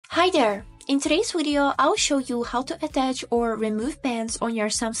Hi there! In today's video, I'll show you how to attach or remove bands on your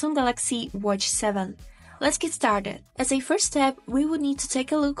Samsung Galaxy Watch 7. Let's get started. As a first step, we would need to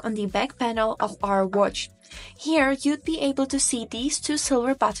take a look on the back panel of our watch. Here, you'd be able to see these two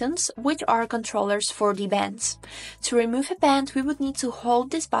silver buttons, which are controllers for the bands. To remove a band, we would need to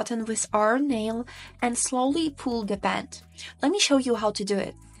hold this button with our nail and slowly pull the band. Let me show you how to do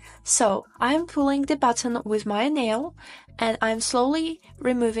it. So, I'm pulling the button with my nail and I'm slowly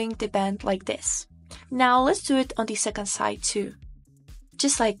removing the band like this. Now let's do it on the second side too.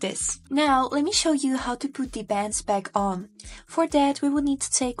 Just like this. Now let me show you how to put the bands back on. For that, we will need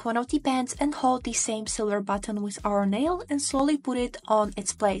to take one of the bands and hold the same silver button with our nail and slowly put it on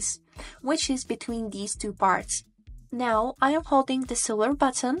its place, which is between these two parts. Now I am holding the silver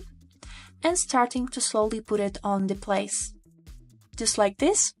button and starting to slowly put it on the place. Just like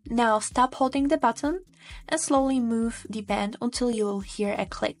this. Now stop holding the button and slowly move the band until you will hear a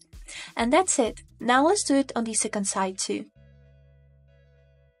click. And that's it. Now let's do it on the second side too.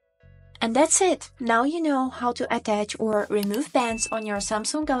 And that's it. Now you know how to attach or remove bands on your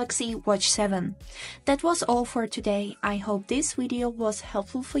Samsung Galaxy Watch 7. That was all for today. I hope this video was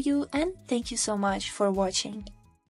helpful for you and thank you so much for watching.